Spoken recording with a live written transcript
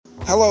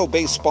Hello,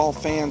 baseball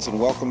fans, and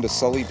welcome to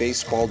Sully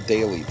Baseball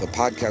Daily, the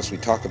podcast we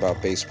talk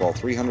about baseball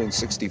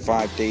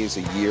 365 days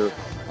a year,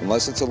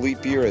 unless it's a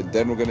leap year, and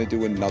then we're going to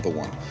do another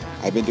one.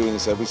 I've been doing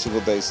this every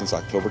single day since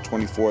October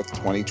 24th,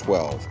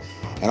 2012.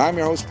 And I'm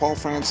your host, Paul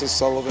Francis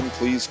Sullivan.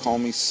 Please call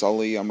me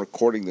Sully. I'm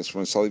recording this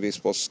from a Sully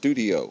Baseball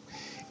studio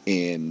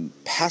in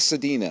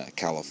Pasadena,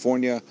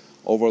 California,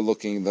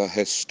 overlooking the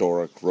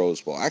historic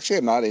Rose Bowl. Actually,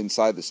 I'm not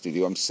inside the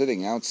studio. I'm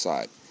sitting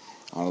outside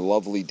on a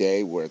lovely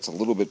day where it's a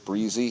little bit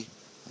breezy,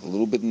 a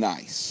little bit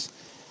nice.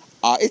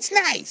 It's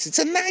nice. It's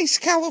a nice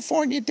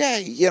California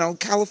day. You know,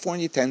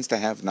 California tends to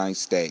have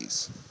nice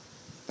days.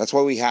 That's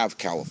why we have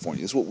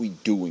California. This is what we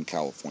do in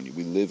California.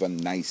 We live on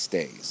nice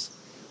days.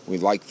 We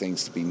like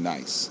things to be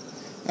nice.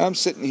 And I'm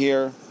sitting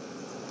here,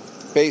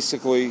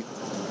 basically,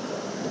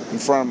 in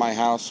front of my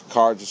house. A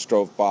car just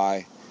drove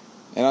by.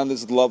 And on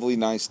this lovely,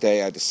 nice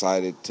day, I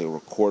decided to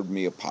record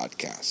me a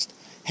podcast.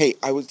 Hey,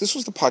 this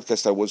was the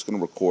podcast I was going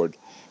to record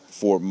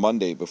for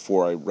Monday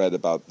before I read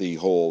about the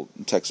whole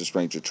Texas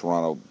Ranger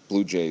Toronto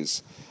Blue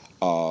Jays,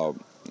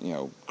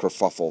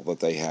 kerfuffle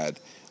that they had.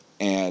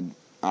 And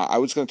I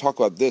was going to talk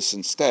about this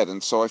instead.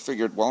 And so I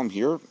figured, well, I'm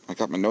here. I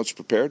got my notes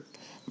prepared.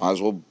 Might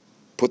as well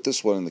put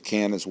this one in the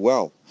can as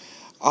well.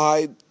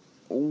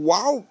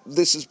 While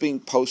this is being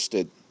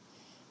posted,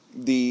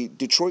 the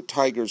Detroit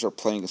Tigers are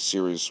playing a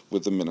series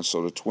with the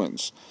Minnesota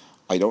Twins.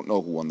 I don't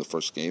know who won the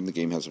first game. The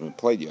game hasn't been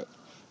played yet.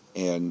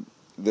 And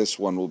this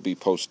one will be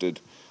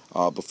posted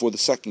before the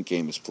second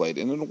game is played.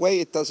 And in a way,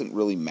 it doesn't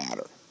really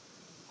matter.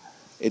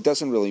 It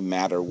doesn't really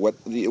matter.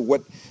 What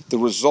the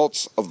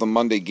results of the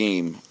Monday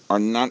game are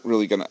not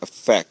really going to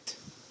affect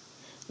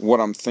what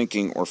I'm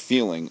thinking or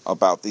feeling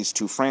about these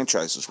two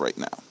franchises right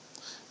now.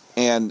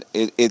 And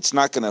it's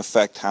not going to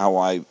affect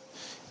how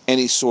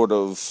any sort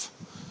of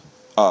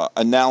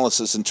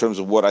analysis in terms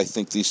of what I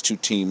think these two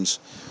teams,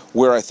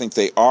 where I think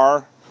they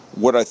are,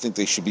 what I think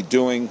they should be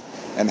doing,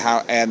 and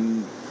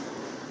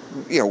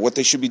what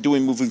they should be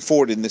doing moving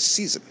forward in this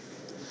season.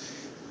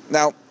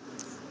 Now,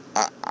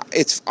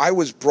 I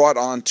was brought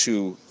on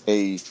to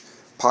a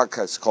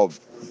podcast called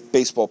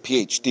Baseball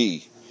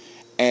PhD,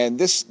 and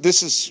this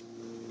is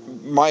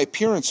my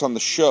appearance on the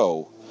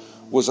show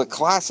was a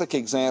classic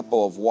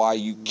example of why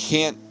you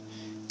can't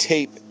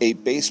tape a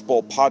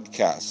baseball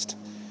podcast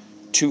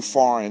too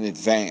far in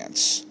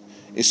advance,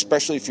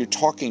 especially if you're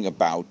talking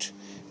about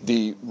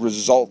the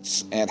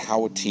results and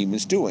how a team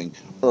is doing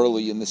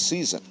early in the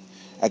season.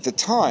 At the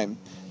time,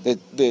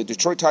 the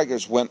Detroit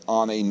Tigers went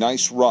on a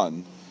nice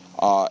run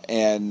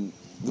and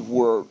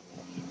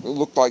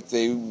looked like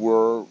they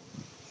were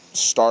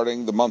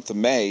starting the month of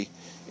May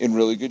in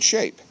really good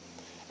shape.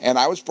 And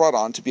I was brought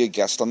on to be a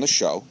guest on the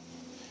show,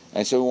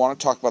 and so we want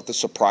to talk about the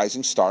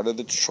surprising start of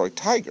the Detroit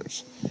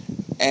Tigers.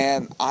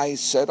 And I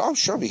said, oh,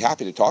 sure, I'd be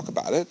happy to talk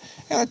about it.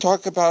 And I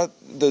talked about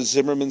the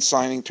Zimmerman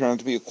signing turned out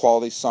to be a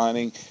quality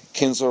signing.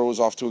 Kinsler was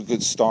off to a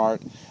good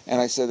start.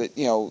 And I said that,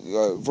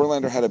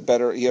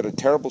 Verlander he had a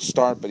terrible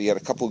start, but he had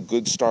a couple of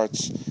good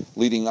starts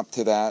leading up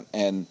to that.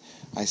 And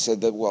I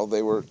said that, well,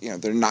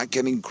 they're not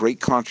getting great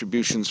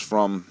contributions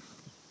from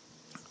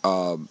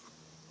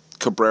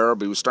Cabrera,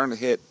 but he was starting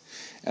to hit.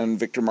 And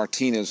Victor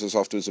Martinez was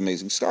off to his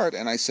amazing start.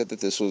 And I said that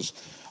this was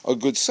a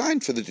good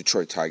sign for the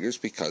Detroit Tigers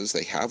because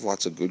they have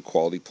lots of good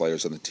quality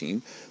players on the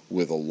team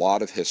with a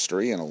lot of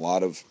history and a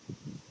lot of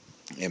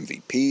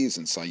MVPs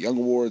and Cy Young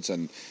Awards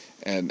and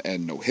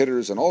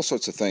no-hitters and all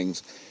sorts of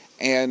things.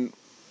 And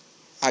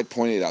I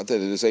pointed out that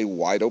it is a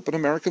wide-open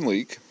American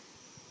League,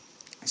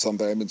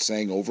 something I've been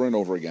saying over and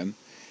over again.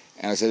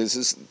 And I said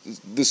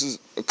this is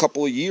a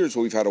couple of years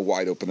where we've had a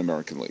wide-open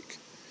American League.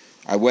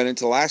 I went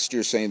into last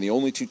year saying the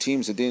only two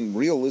teams that didn't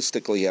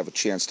realistically have a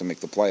chance to make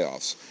the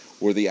playoffs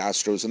were the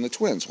Astros and the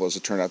Twins. Well, as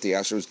it turned out, the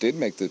Astros did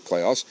make the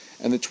playoffs,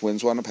 and the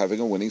Twins wound up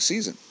having a winning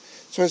season.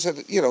 So I said,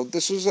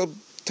 this was a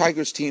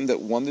Tigers team that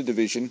won the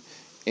division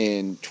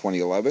in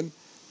 2011,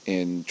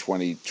 in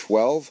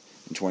 2012,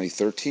 in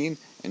 2013,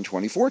 and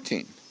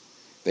 2014.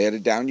 They had a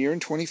down year in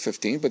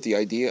 2015, but the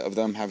idea of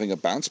them having a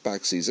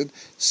bounce-back season,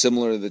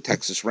 similar to the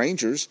Texas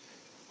Rangers,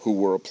 who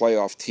were a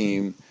playoff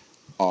team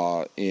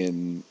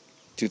in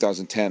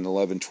 2010,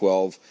 11,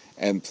 12,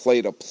 and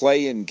played a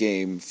play-in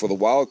game for the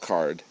wild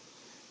card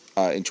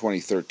in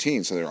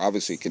 2013, so they're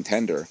obviously a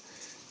contender,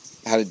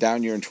 had a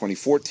down year in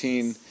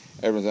 2014.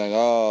 Everyone's like,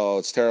 oh,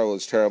 it's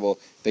terrible.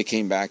 They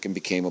came back and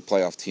became a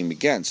playoff team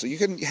again. So you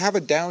can have a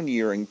down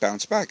year and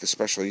bounce back,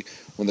 especially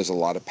when there's a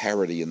lot of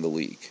parity in the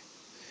league.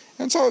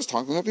 And so I was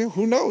talking about,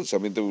 who knows? I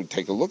mean, they would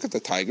take a look at the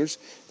Tigers.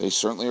 They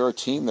certainly are a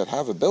team that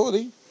have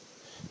ability.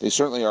 They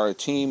certainly are a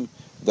team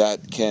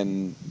that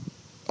can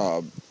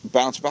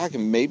bounce back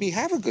and maybe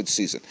have a good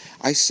season.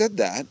 I said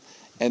that,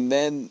 and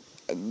then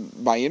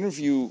my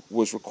interview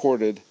was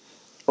recorded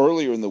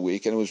earlier in the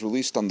week, and it was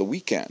released on the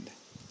weekend.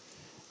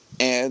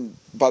 And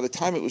by the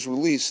time it was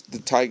released, the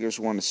Tigers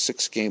were on a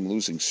 6-game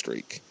losing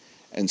streak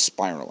and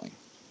spiraling.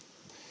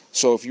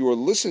 So if you were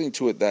listening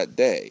to it that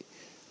day,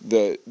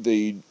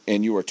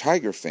 and you were a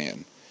Tiger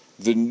fan,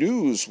 the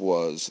news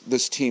was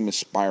this team is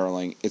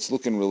spiraling. It's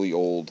looking really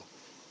old.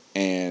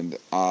 and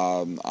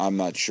I'm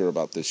not sure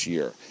about this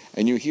year.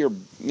 And you hear,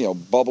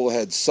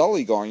 bubblehead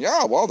Sully going,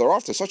 yeah, well, they're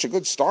off to such a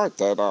good start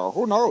that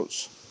who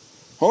knows?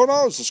 Who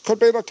knows? This could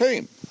be the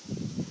team.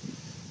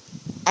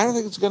 I don't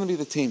think it's going to be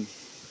the team.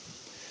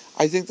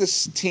 I think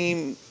this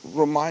team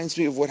reminds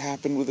me of what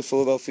happened with the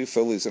Philadelphia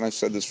Phillies, and I've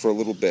said this for a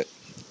little bit.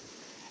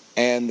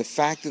 And the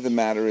fact of the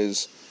matter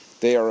is,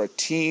 they are a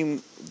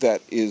team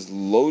that is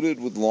loaded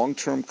with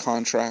long-term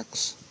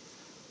contracts.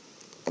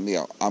 I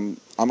mean, I'm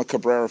a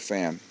Cabrera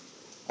fan.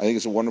 I think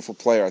he's a wonderful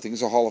player. I think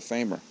he's a Hall of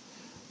Famer.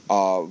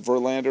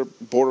 Verlander,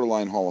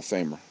 borderline Hall of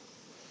Famer.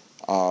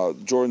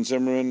 Jordan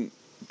Zimmerman,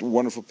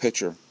 wonderful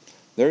pitcher.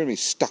 They're going to be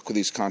stuck with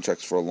these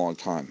contracts for a long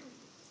time.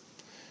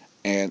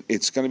 And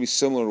it's going to be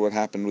similar to what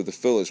happened with the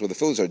Phillies, where the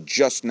Phillies are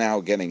just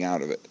now getting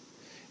out of it.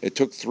 It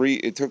took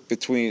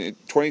between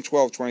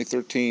 2012,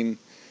 2013,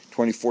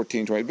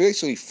 2014,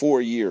 basically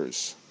 4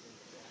 years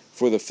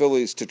for the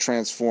Phillies to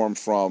transform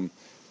from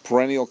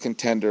perennial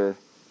contender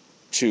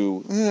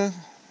to, I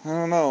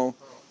don't know,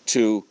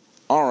 to,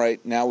 all right,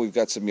 now we've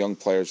got some young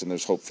players and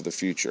there's hope for the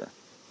future.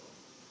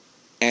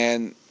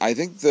 And I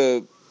think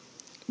the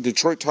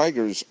Detroit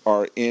Tigers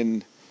are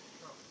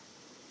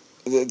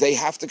they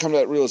have to come to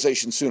that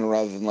realization sooner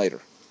rather than later.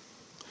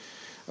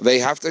 They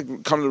have to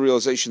come to the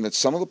realization that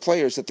some of the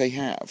players that they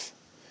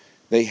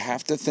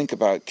have to think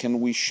about, can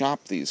we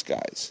shop these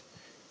guys?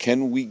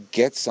 Can we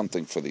get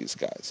something for these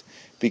guys?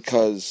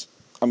 Because,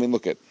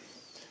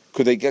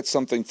 could they get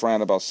something for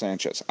Anibal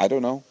Sanchez? I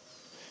don't know.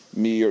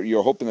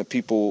 You're hoping that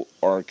people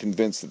are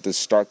convinced that this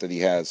start that he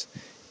has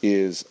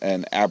is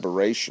an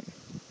aberration.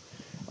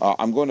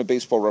 I'm going to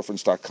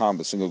baseballreference.com,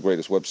 the single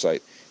greatest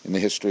website in the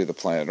history of the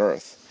planet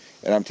Earth.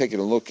 And I'm taking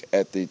a look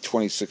at the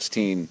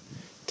 2016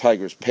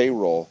 Tigers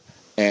payroll,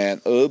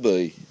 and oh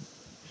boy.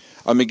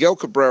 Miguel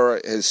Cabrera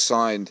has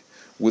signed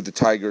with the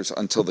Tigers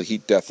until the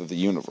heat death of the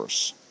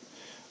universe.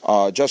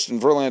 Justin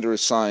Verlander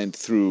is signed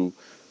through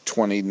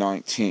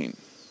 2019.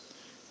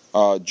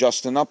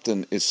 Justin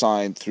Upton is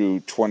signed through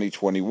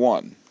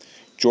 2021.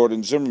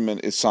 Jordan Zimmerman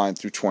is signed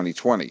through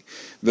 2020.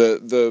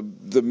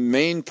 The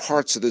main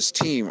parts of this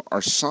team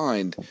are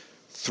signed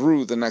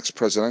through the next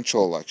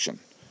presidential election.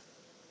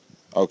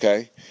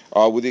 Okay?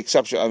 With the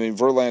exception,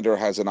 Verlander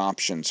has an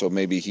option, so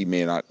maybe he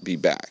may not be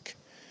back.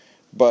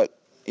 But,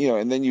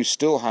 and then you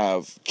still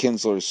have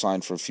Kinsler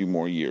signed for a few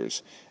more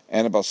years.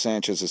 Anibal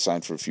Sanchez is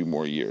signed for a few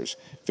more years.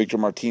 Victor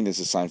Martinez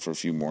is signed for a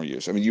few more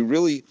years.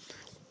 The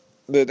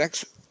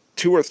next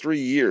 2 or 3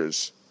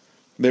 years,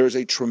 there is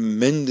a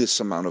tremendous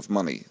amount of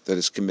money that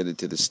is committed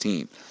to this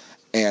team.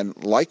 And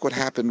like what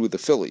happened with the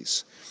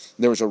Phillies,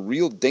 there was a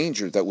real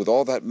danger that with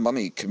all that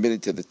money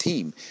committed to the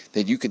team,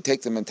 that you could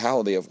take the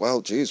mentality of,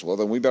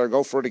 then we better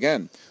go for it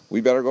again.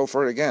 We better go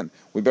for it again.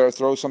 We better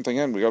throw something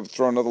in. We got to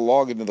throw another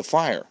log into the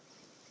fire.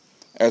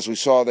 As we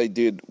saw they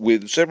did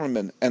with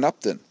Zimmerman and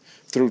Upton,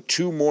 threw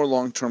 2 more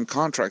long-term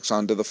contracts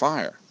onto the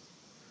fire.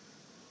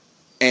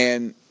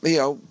 And,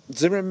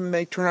 Zimmerman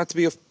may turn out to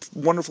be a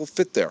wonderful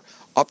fit there.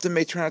 Upton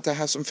may turn out to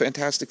have some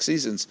fantastic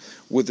seasons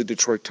with the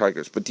Detroit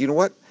Tigers. But do you know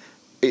what?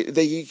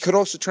 They could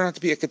also turn out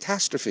to be a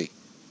catastrophe.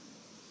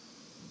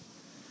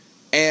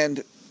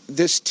 And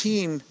this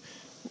team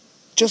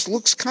just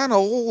looks kind of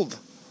old.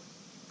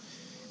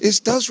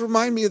 It does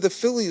remind me of the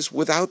Phillies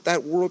without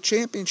that World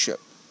Championship.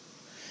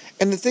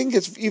 And the thing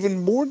that's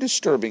even more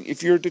disturbing,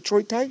 if you're a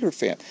Detroit Tiger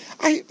fan,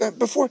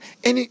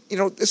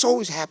 this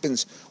always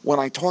happens when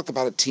I talk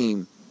about a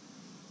team,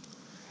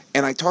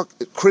 and I talk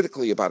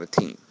critically about a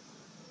team,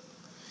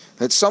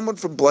 that someone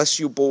from Bless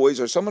You Boys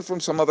or someone from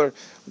some other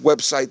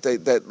website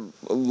that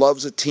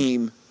loves a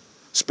team,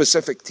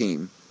 specific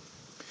team,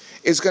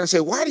 is going to say,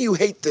 why do you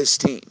hate this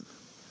team?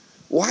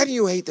 Why do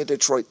you hate the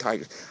Detroit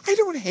Tigers? I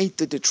don't hate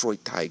the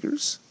Detroit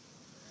Tigers.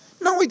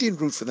 No, I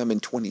didn't root for them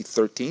in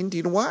 2013. Do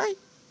you know why?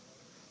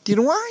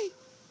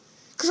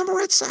 Because I'm a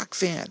Red Sox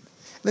fan. And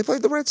they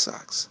played the Red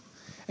Sox.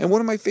 And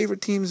one of my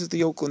favorite teams is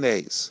the Oakland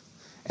A's.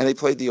 And they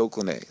played the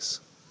Oakland A's.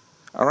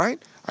 All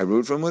right? I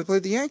rooted for them when they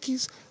played the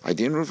Yankees. I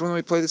didn't root for them when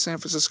they played the San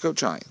Francisco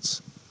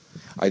Giants.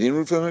 I didn't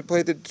root for them when they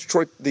played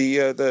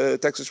the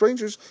Texas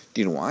Rangers.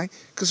 Do you know why?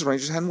 Because the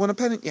Rangers hadn't won a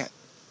pennant yet.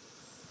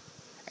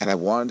 And I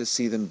wanted to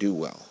see them do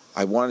well.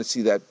 I wanted to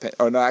see that.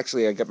 I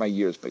got my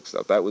years mixed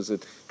up. That was in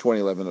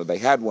 2011. They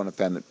had won a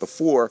pennant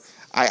before.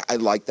 I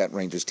liked that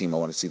Rangers team. I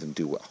want to see them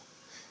do well.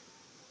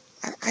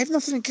 I have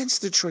nothing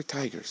against the Detroit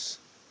Tigers.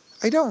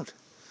 I don't.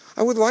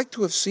 I would like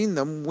to have seen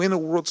them win a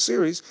World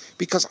Series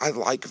because I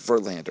like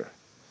Verlander.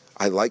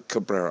 I like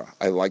Cabrera.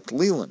 I liked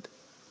Leland,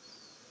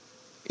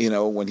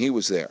 when he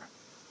was there.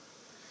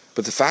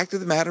 But the fact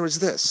of the matter is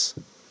this.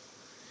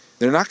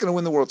 They're not going to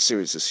win the World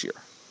Series this year.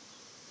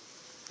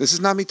 This is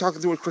not me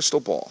talking through a crystal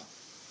ball.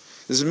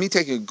 This is me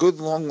taking a good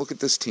long look at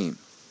this team.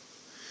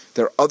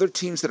 There are other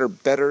teams that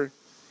are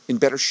in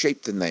better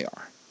shape than they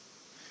are.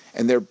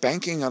 And they're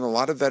banking on a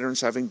lot of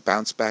veterans having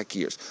bounce-back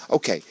years.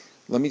 Okay,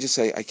 let me just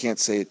say, I can't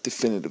say it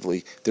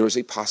definitively. There is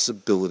a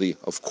possibility,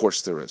 of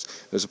course there is.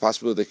 There's a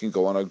possibility they can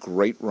go on a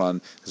great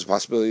run. There's a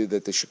possibility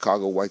that the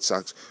Chicago White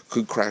Sox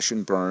could crash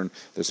and burn.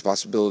 There's a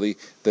possibility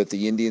that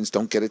the Indians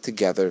don't get it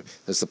together.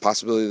 There's the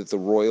possibility that the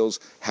Royals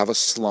have a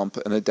slump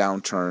and a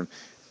downturn.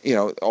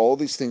 All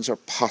these things are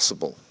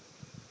possible.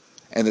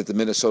 And that the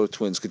Minnesota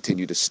Twins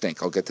continue to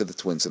stink. I'll get to the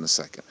Twins in a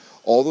second.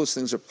 All those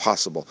things are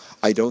possible.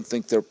 I don't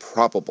think they're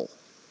probable.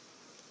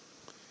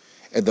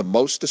 And the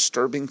most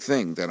disturbing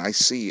thing that I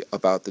see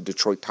about the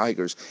Detroit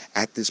Tigers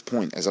at this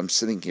point, as I'm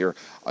sitting here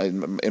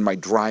in my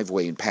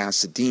driveway in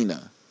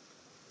Pasadena,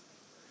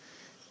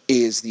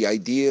 is the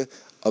idea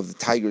of the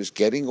Tigers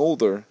getting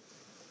older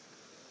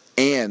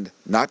and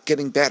not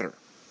getting better.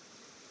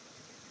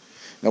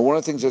 Now, one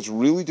of the things that's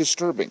really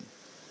disturbing,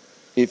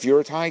 if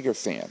you're a Tiger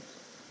fan,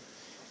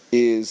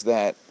 is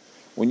that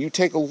when you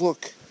take a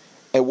look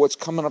at what's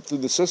coming up through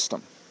the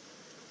system,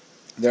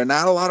 there are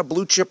not a lot of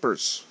blue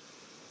chippers.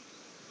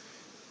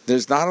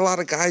 There's not a lot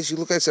of guys you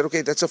look at and say,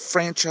 okay, that's a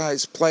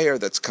franchise player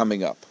that's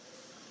coming up.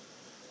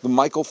 The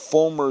Michael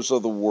Fulmers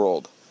of the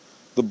world,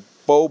 the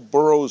Bo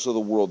Burrows of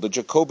the world, the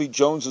Jacoby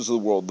Joneses of the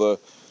world,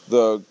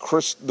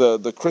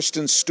 the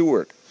Kristen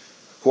Stewart,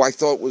 who I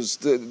thought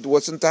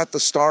wasn't that the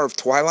star of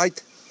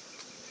Twilight?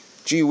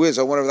 Gee whiz,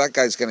 I wonder if that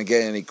guy's going to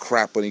get any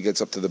crap when he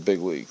gets up to the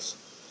big leagues.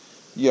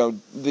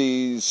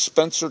 The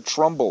Spencer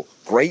Trimble,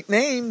 great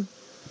name,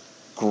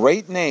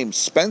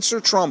 Spencer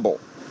Trimble.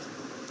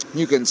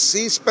 You can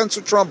see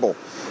Spencer Trimble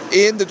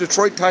in the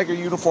Detroit Tiger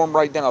uniform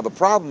right now. The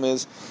problem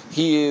is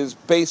he is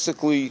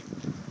basically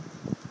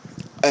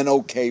an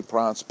okay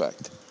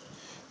prospect.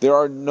 There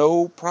are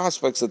no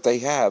prospects that they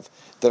have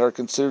that are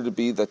considered to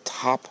be the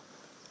top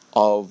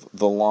of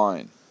the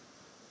line.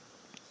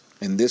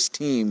 And this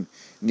team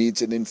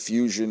needs an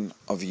infusion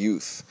of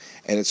youth.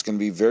 And it's going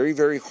to be very,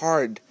 very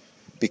hard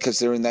because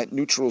they're in that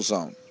neutral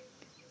zone.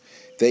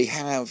 They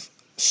have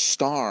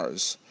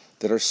stars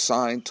that are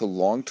signed to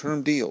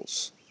long-term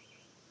deals.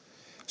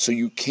 So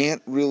you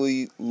can't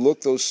really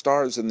look those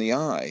stars in the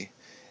eye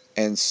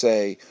and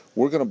say,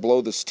 we're going to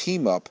blow this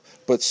team up,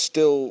 but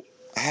still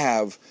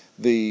have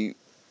the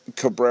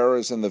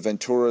Cabreras and the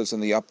Venturas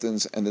and the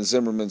Uptons and the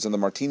Zimmermans and the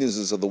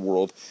Martinezes of the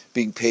world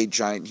being paid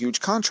giant,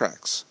 huge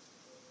contracts.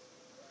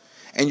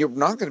 And you're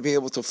not going to be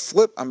able to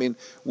flip. I mean,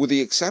 with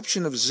the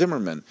exception of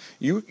Zimmerman,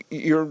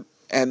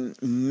 and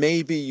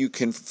maybe you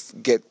can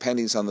get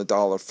pennies on the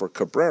dollar for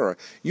Cabrera,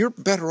 you're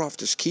better off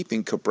just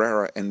keeping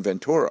Cabrera and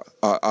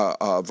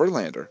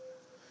Verlander,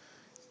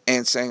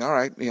 and saying, all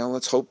right,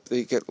 let's hope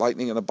they get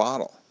lightning in a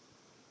bottle.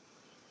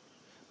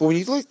 But when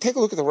you take a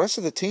look at the rest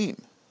of the team,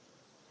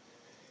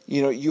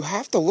 you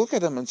have to look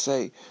at them and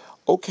say,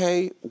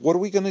 okay, what are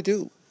we going to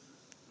do?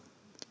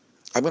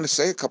 I'm going to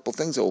say a couple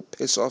things that will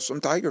piss off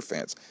some Tiger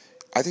fans.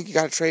 I think you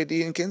got to trade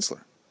Ian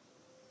Kinsler.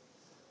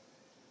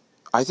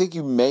 I think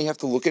you may have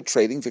to look at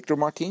trading Victor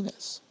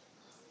Martinez.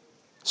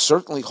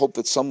 Certainly hope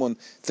that someone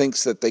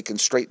thinks that they can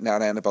straighten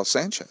out Anibal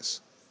Sanchez.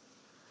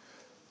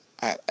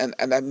 And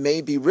that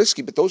may be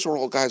risky, but those are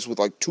all guys with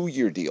like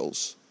 2-year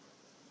deals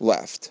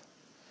left.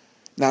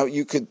 Now,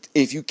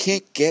 if you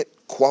can't get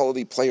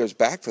quality players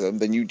back for them,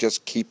 then you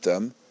just keep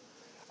them.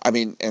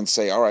 And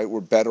say, all right, we're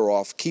better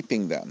off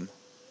keeping them.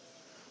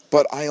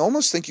 But I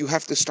almost think you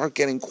have to start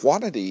getting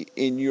quantity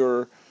in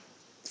your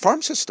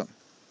farm system.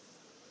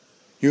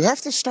 You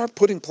have to start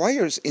putting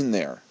players in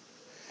there.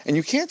 And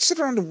you can't sit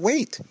around and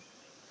wait.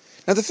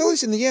 Now, the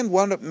Phillies, in the end,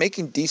 wound up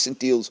making decent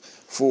deals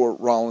for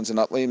Rollins and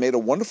Utley and made a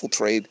wonderful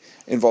trade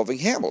involving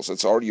Hamels.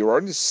 You're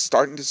already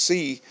starting to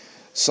see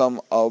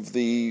some of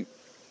the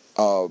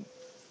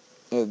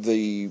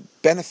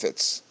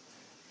benefits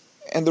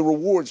and the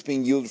rewards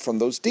being yielded from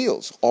those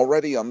deals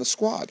already on the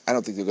squad. I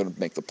don't think they're going to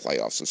make the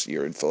playoffs this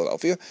year in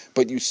Philadelphia,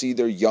 but you see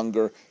they're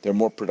younger, they're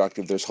more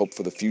productive, there's hope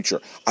for the future.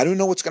 I don't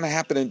know what's going to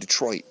happen in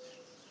Detroit.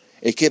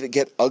 It could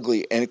get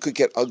ugly, and it could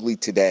get ugly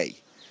today.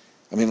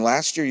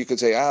 Last year you could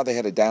say, they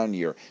had a down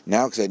year.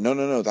 Now you could say,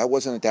 no, that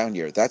wasn't a down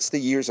year. That's the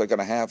years they're going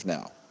to have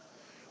now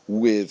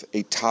with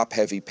a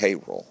top-heavy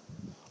payroll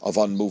of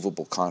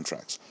unmovable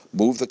contracts.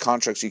 Move the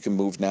contracts you can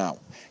move now.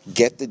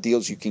 Get the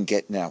deals you can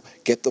get now.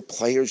 Get the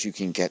players you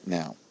can get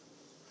now.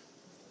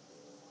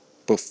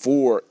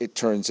 Before it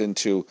turns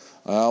into,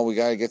 we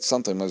got to get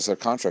something because their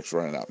contract's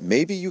running out.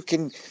 Maybe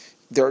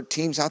there are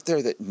teams out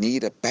there that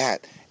need a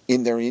bat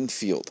in their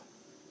infield,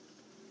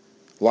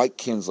 like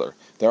Kinsler.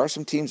 There are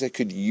some teams that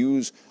could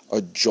use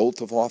a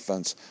jolt of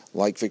offense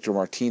like Victor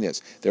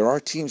Martinez. There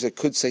are teams that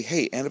could say,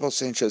 hey, Anibal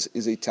Sanchez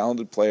is a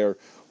talented player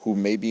who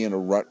may be in a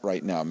rut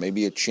right now.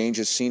 Maybe a change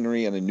of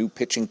scenery and a new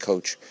pitching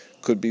coach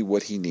could be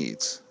what he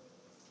needs.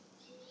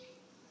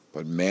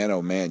 But man,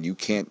 oh man, you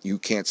can't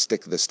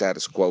stick to the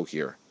status quo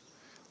here.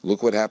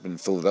 Look what happened in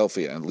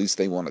Philadelphia, and at least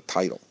they won a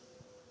title.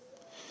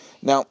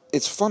 Now,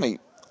 it's funny,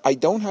 I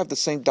don't have the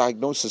same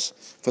diagnosis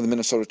for the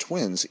Minnesota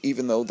Twins,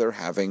 even though they're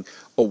having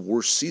a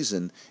worse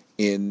season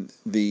in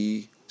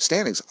the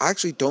standings, I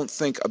actually don't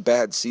think a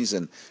bad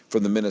season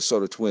from the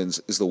Minnesota Twins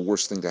is the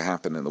worst thing to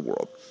happen in the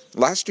world.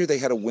 Last year they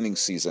had a winning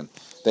season.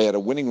 They had a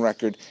winning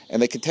record,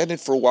 and they contended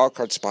for a wild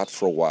card spot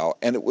for a while,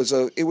 and it was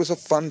a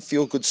fun,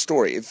 feel-good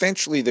story.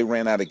 Eventually they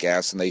ran out of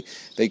gas, and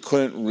they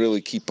couldn't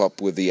really keep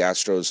up with the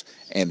Astros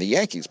and the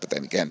Yankees. But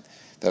then again,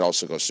 that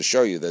also goes to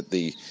show you that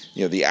the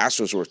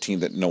Astros were a team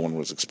that no one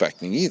was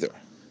expecting either.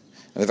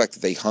 And the fact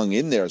that they hung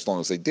in there as long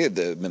as they did,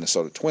 the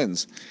Minnesota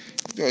Twins,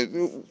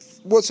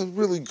 was a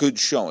really good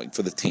showing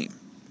for the team.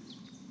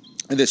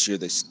 And this year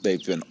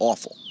they've been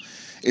awful.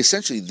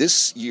 Essentially,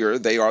 this year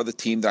they are the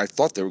team that I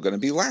thought they were going to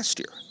be last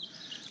year.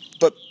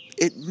 But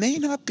it may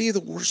not be the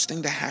worst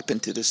thing to happen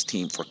to this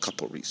team for a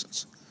couple of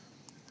reasons.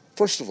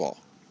 First of all,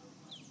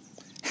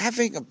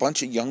 having a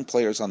bunch of young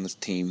players on this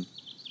team,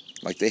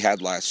 like they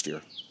had last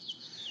year,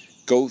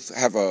 go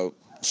have a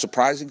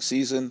surprising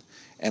season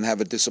and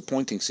have a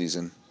disappointing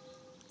season,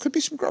 could be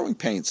some growing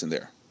pains in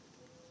there.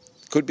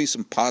 Could be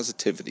some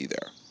positivity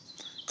there.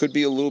 Could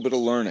be a little bit of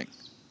learning.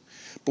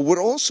 But what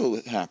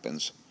also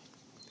happens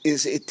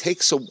is it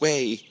takes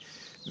away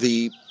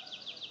the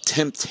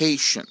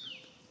temptation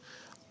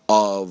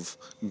of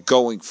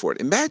going for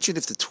it. Imagine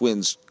if the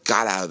Twins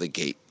got out of the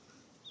gate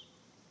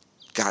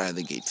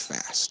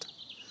fast.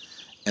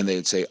 And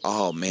they'd say,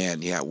 "Oh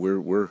man, yeah, we're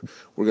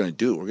going to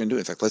do it. We're going to do it.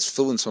 In fact, let's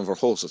fill in some of our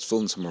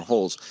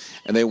holes.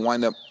 And they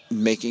wind up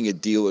making a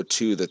deal or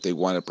two that they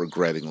wind up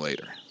regretting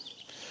later.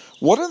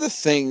 One of the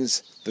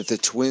things that the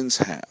Twins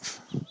have,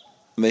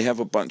 and they have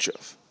a bunch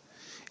of,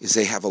 is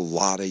they have a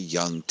lot of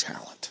young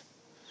talent.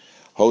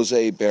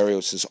 Jose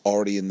Berrios is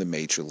already in the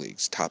major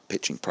leagues, top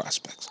pitching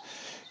prospects.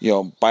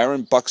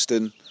 Byron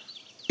Buxton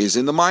is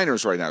in the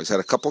minors right now. He's had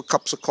a couple of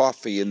cups of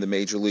coffee in the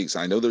major leagues.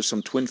 I know there's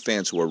some Twin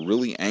fans who are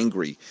really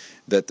angry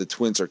that the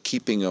Twins are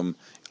keeping him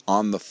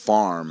on the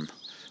farm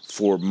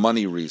for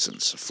money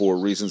reasons, for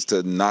reasons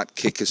to not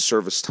kick his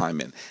service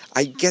time in.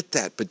 I get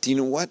that, but do you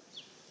know what?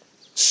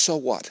 So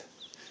what?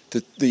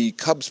 The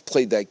Cubs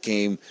played that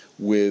game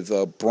with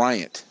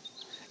Bryant,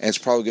 and it's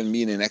probably going to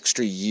mean an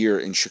extra year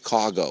in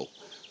Chicago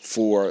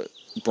for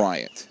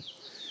Bryant.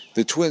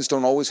 The Twins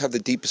don't always have the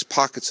deepest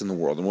pockets in the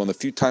world, and one of the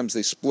few times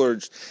they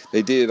splurged,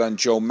 they did it on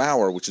Joe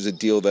Mauer, which is a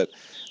deal that,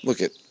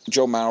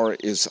 Joe Mauer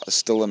is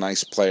still a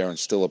nice player and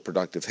still a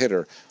productive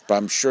hitter, but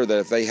I'm sure that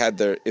if they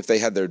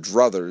had their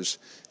druthers,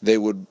 they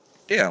would,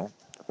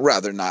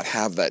 rather not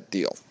have that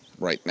deal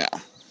right now.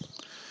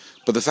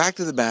 But the fact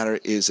of the matter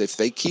is, if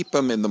they keep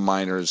him in the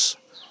minors,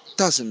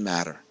 doesn't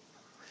matter.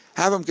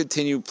 Have him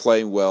continue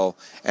playing well,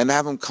 and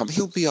have him come.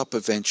 He'll be up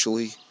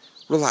eventually.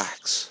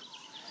 Relax.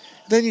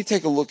 Then you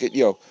take a look at,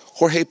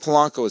 Jorge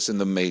Polanco is in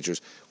the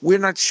majors. We're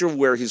not sure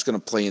where he's going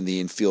to play in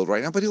the infield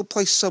right now, but he'll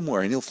play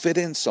somewhere, and he'll fit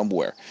in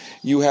somewhere.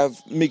 You have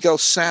Miguel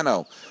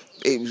Sano,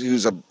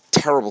 who's a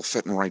terrible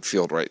fit in right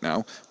field right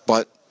now,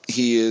 but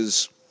he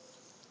is,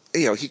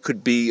 he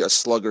could be a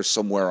slugger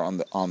somewhere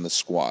on the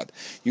squad.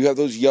 You have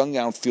those young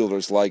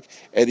outfielders like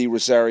Eddie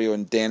Rosario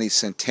and Danny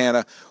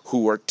Santana,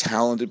 who are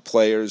talented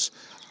players.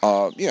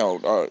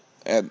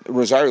 And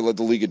Rosario led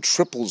the league in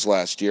triples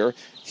last year.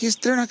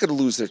 They're not going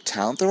to lose their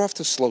talent. They're off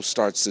to slow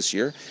starts this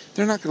year.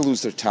 They're not going to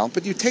lose their talent.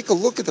 But you take a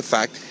look at the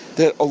fact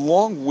that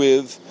along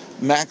with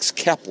Max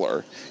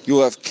Kepler,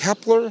 you'll have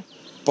Kepler,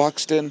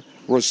 Buxton,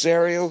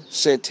 Rosario,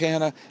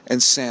 Santana,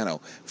 and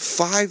Sano.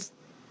 5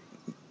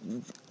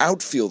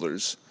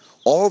 outfielders,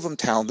 all of them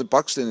talented.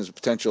 Buxton is a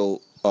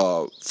potential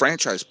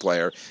franchise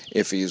player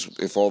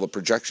if all the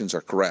projections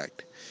are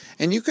correct.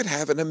 And you could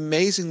have an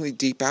amazingly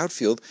deep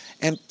outfield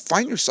and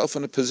find yourself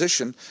in a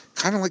position,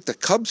 kind of like the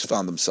Cubs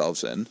found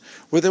themselves in,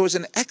 where there was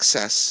an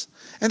excess,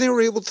 and they were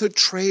able to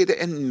trade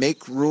and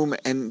make room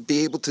and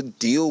be able to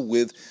deal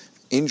with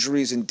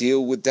injuries and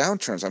deal with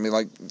downturns. I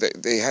mean,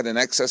 they had an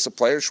excess of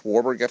players.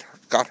 Schwarber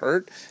got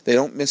hurt. They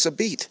don't miss a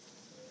beat.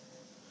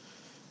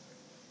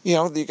 You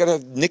got to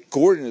have Nick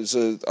Gordon as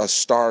a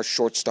star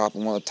shortstop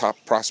and one of the top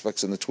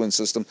prospects in the Twin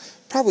system,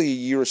 probably a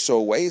year or so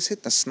away. He's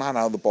hitting the snot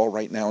out of the ball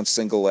right now in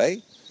single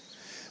A.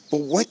 But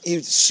what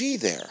you see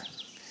there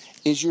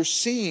is you're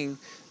seeing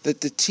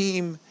that the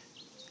team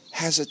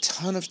has a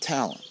ton of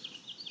talent.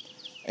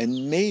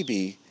 And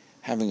maybe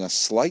having a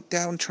slight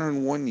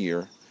downturn one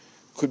year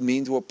could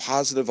mean to a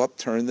positive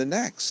upturn the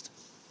next.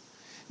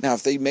 Now,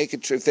 if they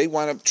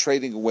wind up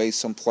trading away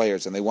some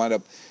players and they wind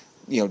up,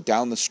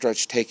 down the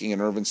stretch taking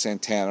an Irvin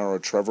Santana or a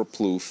Trevor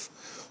Plouffe,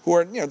 who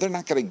are, they're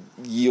not going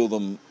to yield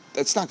them.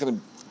 That's not going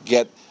to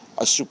get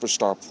a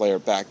superstar player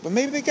back, but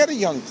maybe they get a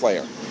young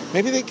player.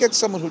 Maybe they get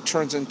someone who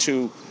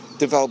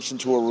develops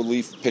into a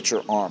relief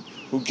pitcher arm,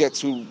 who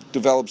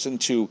develops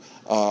into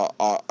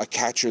a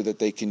catcher that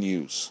they can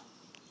use.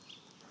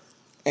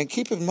 And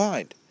keep in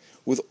mind,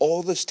 with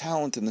all this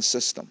talent in the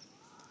system,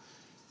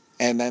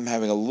 and them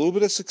having a little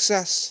bit of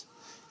success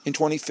in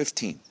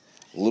 2015,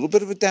 a little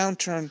bit of a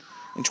downturn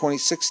in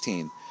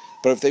 2016,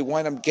 but if they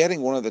wind up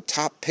getting one of the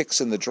top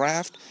picks in the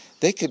draft,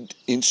 they could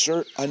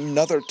insert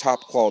another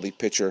top quality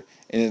pitcher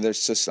into their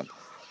system.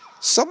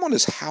 Someone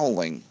is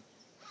howling,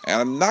 and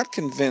I'm not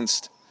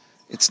convinced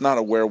it's not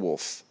a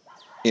werewolf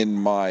in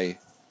my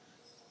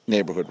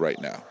neighborhood right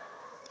now.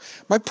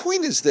 My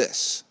point is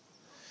this.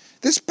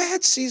 This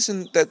bad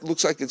season that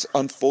looks like it's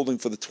unfolding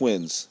for the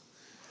Twins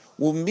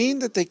will mean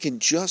that they can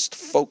just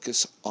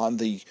focus on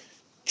the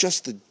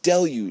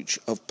deluge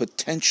of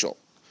potential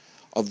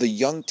of the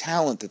young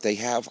talent that they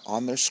have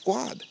on their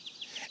squad.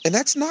 And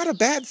that's not a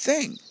bad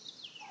thing.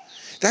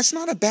 That's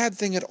not a bad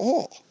thing at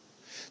all.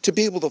 To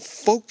be able to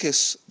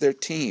focus their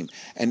team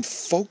and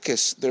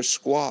focus their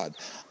squad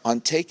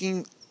on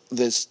taking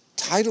this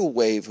tidal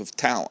wave of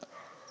talent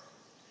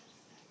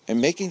and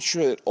making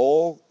sure it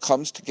all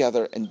comes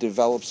together and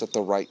develops at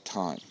the right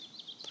time.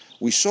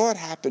 We saw it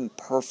happen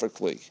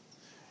perfectly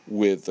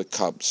with the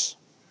Cubs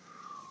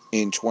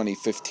in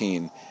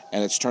 2015,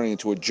 and it's turning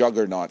into a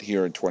juggernaut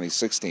here in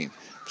 2016.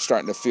 I'm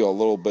starting to feel a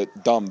little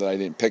bit dumb that I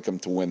didn't pick them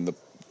to win the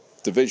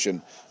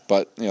division,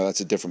 but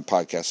that's a different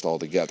podcast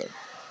altogether.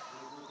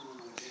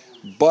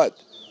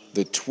 But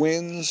the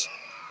Twins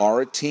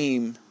are a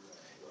team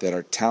that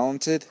are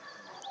talented,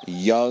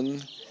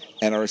 young,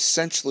 and are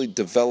essentially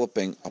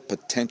developing a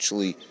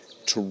potentially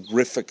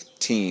terrific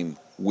team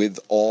with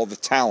all the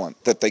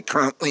talent that they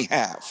currently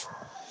have.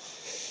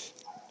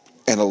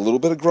 And a little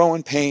bit of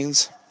growing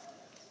pains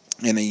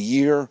in a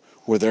year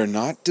where they're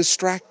not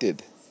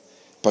distracted,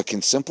 but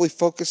can simply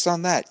focus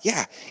on that.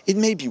 Yeah, it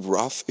may be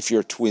rough if you're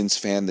a Twins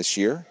fan this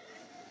year,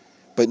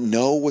 but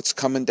know what's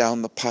coming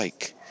down the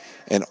pike.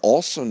 And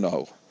also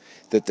know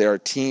that there are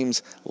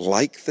teams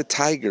like the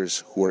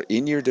Tigers who are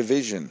in your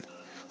division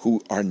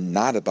who are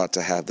not about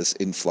to have this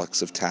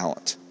influx of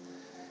talent.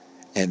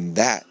 And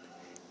that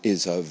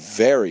is a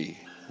very,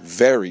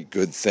 very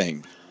good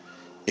thing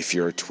if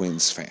you're a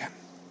Twins fan.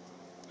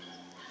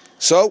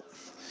 So,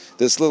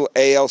 this little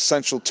AL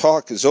Central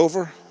talk is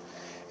over,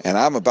 and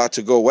I'm about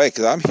to go away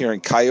because I'm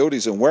hearing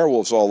coyotes and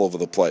werewolves all over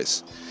the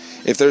place.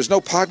 If there's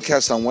no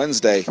podcast on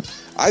Wednesday,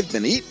 I've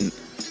been eaten.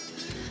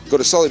 Go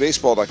to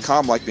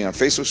SullyBaseball.com, like me on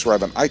Facebook,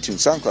 subscribe on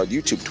iTunes, SoundCloud,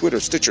 YouTube, Twitter,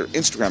 Stitcher,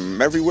 Instagram,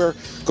 I'm everywhere.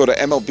 Go to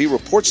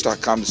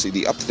MLBReports.com to see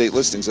the up-to-date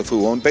listings of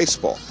who owned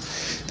baseball.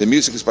 The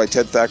music is by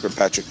Ted Thacker and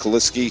Patrick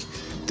Kaliski.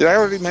 Did I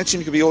already mention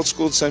you could be old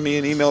school and send me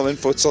an email at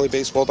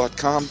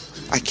info@SullyBaseball.com?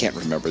 I can't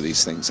remember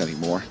these things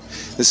anymore.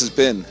 This has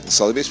been the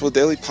Sully Baseball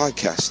Daily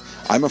Podcast.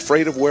 I'm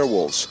afraid of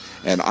werewolves,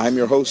 and I'm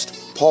your host,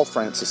 Paul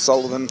Francis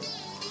Sullivan.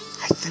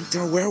 I think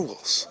they're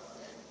werewolves,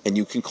 and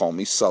you can call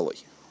me Sully.